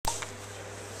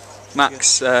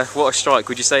Max, what a strike.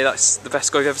 Would you say that's the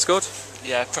best goal you've ever scored?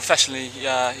 Yeah, professionally,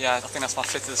 yeah. I think that's my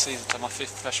 5th of the season, so my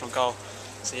 5th professional goal.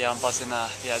 So yeah, I'm buzzing.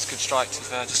 Yeah, it's a good strike. To be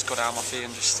fair, just got out of my feet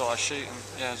and just thought I'd shoot, and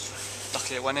yeah,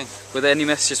 luckily it went in. Were there any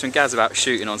messages from Gaz about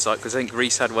shooting on site? Because I think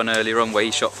Reece had one earlier on where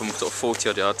he shot from sort of 40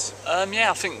 odd yards. Yeah,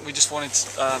 I think we just wanted.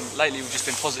 Lately, we've just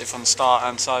been positive from the start,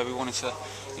 and so we wanted to,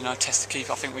 test the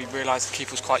keeper. I think we realised the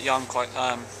keeper was quite young, quite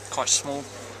small,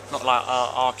 not like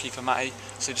our keeper Matty.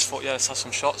 So we just thought, yeah, let's have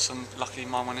some shots, and luckily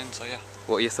mine went in. So yeah.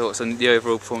 What are your thoughts on the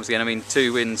overall performance again? I mean,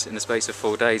 2 wins in the space of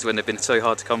 4 days when they've been so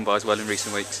hard to come by as well in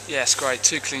recent weeks. Yeah, it's great.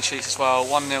 2 clean sheets as well.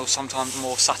 1-0 sometimes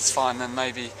more satisfying than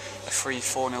maybe a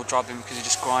 3-4-0 drubbing, because you're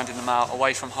just grinding them out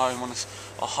away from home on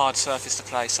a hard surface to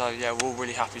play. So yeah, we're all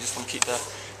really happy. Just want to keep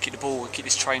the ball, keep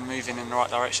this train moving in the right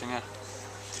direction. Yeah.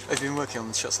 Have you been working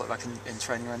on shots like that in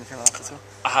training or anything like that at all?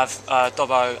 I have.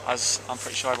 Dobbo, as I'm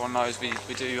pretty sure everyone knows, we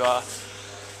do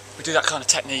that kind of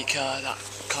technique, that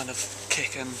kind of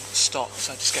kick and stop,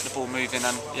 so just get the ball moving,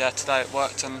 and yeah, today it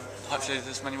worked, and hopefully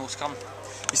there's many more to come.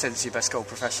 You said it's your best goal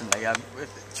professionally.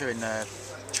 During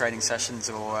training sessions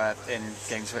or in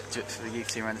games for the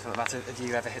youth team or anything like that, have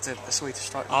you ever hit a sweeter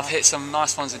strike? I've hit some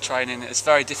nice ones in training. It's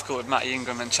very difficult with Matty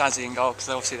Ingram and Chazzy in goal, because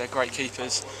obviously they're great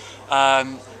keepers.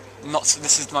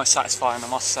 This is the most satisfying, I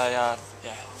must say. Yeah,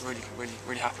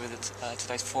 really happy with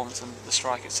today's performance and the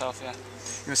strike itself. Yeah.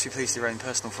 You must be pleased with your own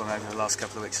personal form over the last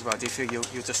couple of weeks as well. Do you feel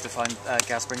you'll justify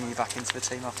Gaz bringing you back into the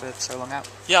team after so long out?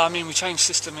 Yeah, I mean, we changed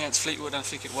system against Fleetwood, and I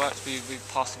think it worked. We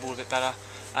passed the ball a bit better,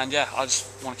 and yeah, I just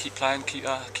want to keep playing,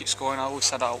 keep scoring. I always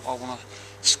said I want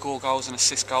to score goals and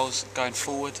assist goals going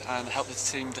forward and help the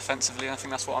team defensively, and I think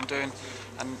that's what I'm doing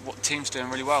and what the team's doing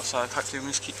really well. So hopefully we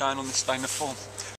just keep going on this vein of form.